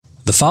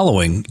The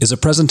following is a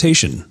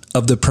presentation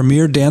of the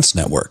Premier Dance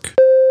Network.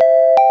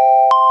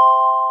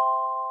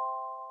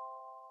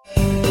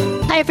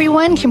 Hi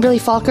everyone, Kimberly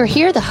Falker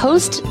here, the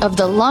host of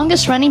the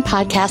longest running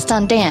podcast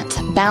on dance,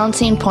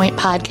 Balancing Point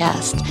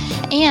Podcast,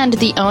 and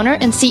the owner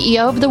and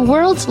CEO of the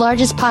world's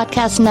largest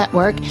podcast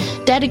network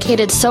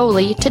dedicated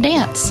solely to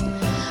dance.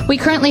 We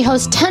currently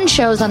host 10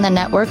 shows on the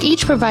network,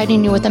 each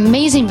providing you with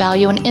amazing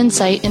value and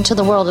insight into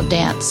the world of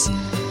dance.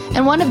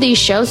 And one of these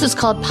shows is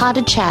called Pod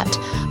to Chat,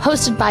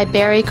 hosted by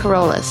Barry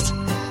Carolus.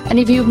 And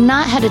if you've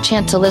not had a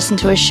chance to listen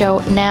to his show,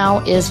 now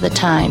is the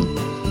time.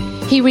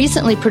 He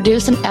recently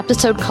produced an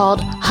episode called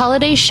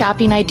Holiday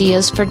Shopping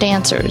Ideas for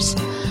Dancers.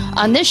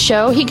 On this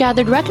show, he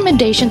gathered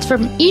recommendations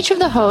from each of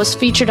the hosts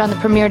featured on the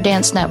Premier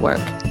Dance Network.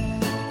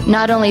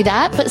 Not only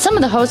that, but some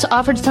of the hosts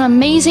offered some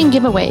amazing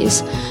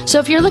giveaways. So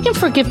if you're looking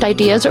for gift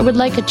ideas or would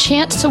like a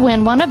chance to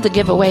win one of the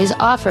giveaways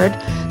offered,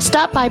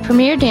 stop by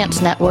Premier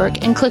Dance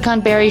Network and click on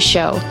Barry's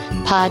show,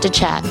 Pod to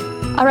Chat.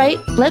 All right,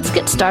 let's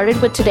get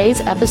started with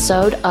today's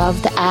episode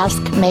of the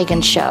Ask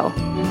Megan Show.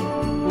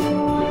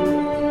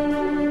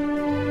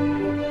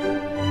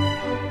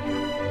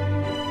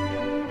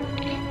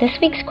 This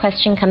week's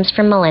question comes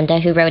from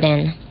Melinda, who wrote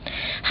in.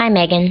 Hi,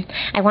 Megan.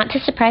 I want to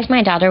surprise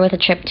my daughter with a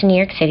trip to New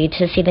York City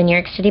to see the New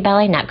York City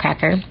Ballet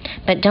Nutcracker,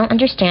 but don't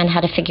understand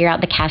how to figure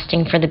out the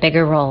casting for the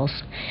bigger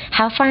roles.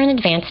 How far in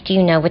advance do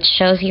you know which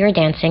shows you are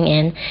dancing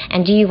in,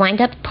 and do you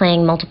wind up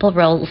playing multiple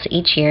roles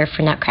each year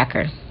for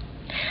Nutcracker?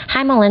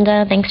 Hi,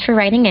 Melinda. Thanks for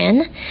writing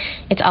in.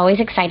 It's always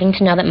exciting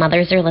to know that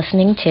mothers are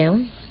listening,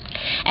 too.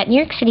 At New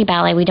York City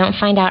Ballet, we don't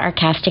find out our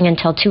casting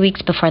until 2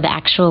 weeks before the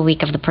actual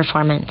week of the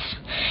performance.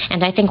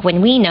 And I think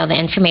when we know, the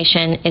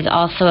information is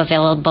also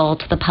available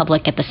to the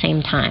public at the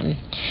same time.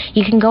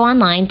 You can go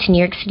online to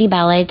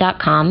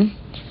NYCBallet.com,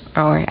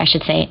 or I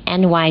should say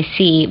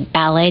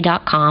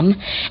NYCBallet.com,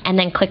 and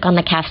then click on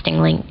the casting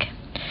link.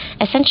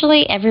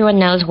 Essentially, everyone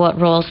knows what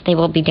roles they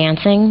will be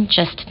dancing,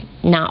 just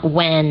not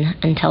when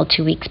until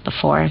 2 weeks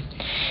before.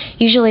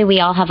 Usually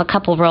we all have a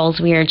couple roles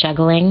we are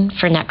juggling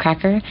for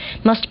Nutcracker.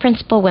 Most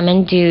principal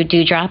women do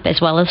Dewdrop as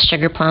well as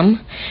Sugar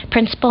Plum.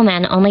 Principal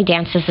men only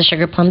dance as the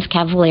Sugar Plum's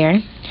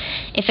Cavalier.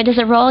 If it is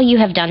a role you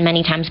have done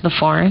many times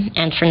before,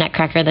 and for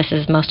Nutcracker this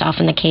is most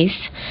often the case,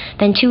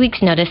 then 2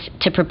 weeks' notice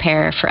to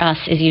prepare for us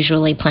is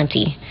usually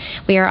plenty.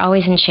 We are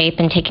always in shape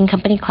and taking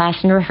company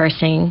class and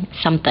rehearsing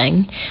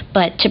something,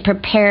 but to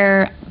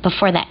prepare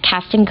before that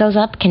casting goes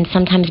up can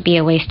sometimes be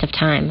a waste of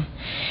time.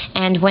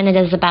 And when it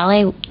is a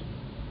ballet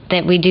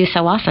that we do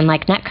so often,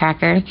 like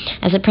Nutcracker,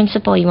 as a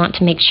principal, you want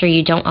to make sure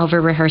you don't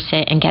over-rehearse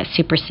it and get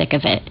super sick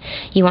of it.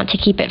 You want to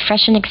keep it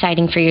fresh and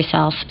exciting for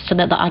yourself so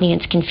that the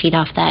audience can feed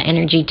off that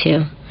energy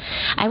too.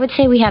 I would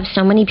say we have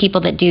so many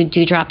people that do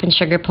Dewdrop and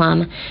Sugar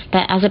Plum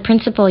that as a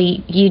principal,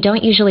 you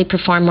don't usually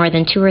perform more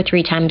than 2 or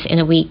 3 times in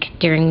a week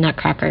during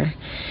Nutcracker.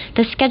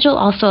 This schedule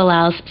also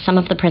allows some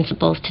of the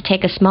principals to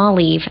take a small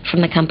leave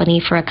from the company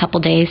for a couple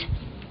days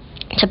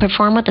to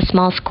perform with a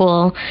small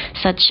school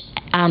such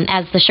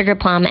as the Sugar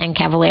Plum and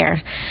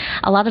Cavalier.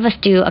 A lot of us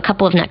do a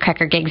couple of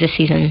Nutcracker gigs this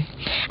season.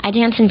 I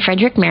dance in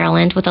Frederick,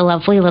 Maryland with a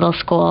lovely little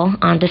school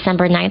on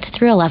December 9th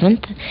through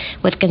 11th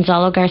with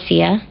Gonzalo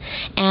Garcia,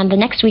 and the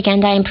next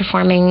weekend I am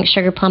performing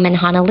Sugar Plum in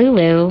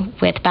Honolulu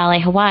with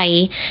Ballet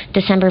Hawaii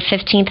December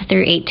 15th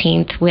through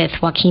 18th with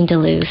Joaquin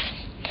Deleuze.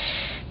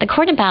 The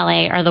corps de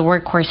ballet are the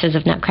workhorses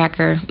of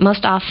Nutcracker.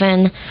 Most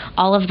often,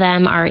 all of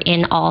them are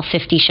in all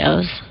 50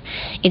 shows.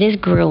 It is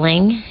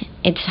grueling.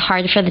 It's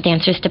hard for the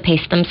dancers to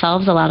pace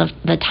themselves. A lot of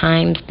the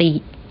times,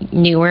 the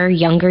newer,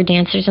 younger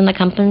dancers in the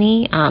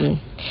company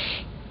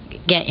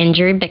get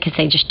injured because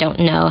they just don't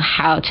know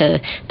how to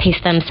pace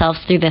themselves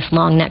through this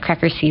long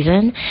Nutcracker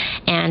season.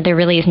 And there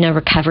really is no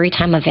recovery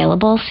time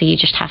available, so you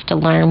just have to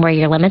learn where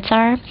your limits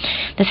are.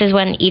 This is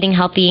when eating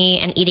healthy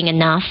and eating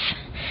enough,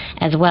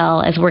 as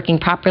well as working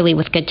properly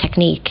with good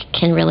technique,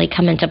 can really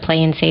come into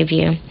play and save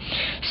you.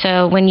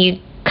 So when you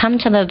come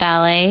to the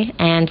ballet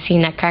and see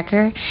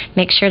Nutcracker,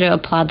 make sure to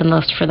applaud the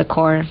most for the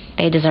corps.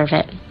 They deserve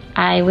it.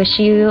 I wish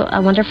you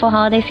a wonderful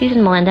holiday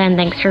season, Melinda, and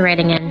thanks for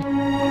writing in.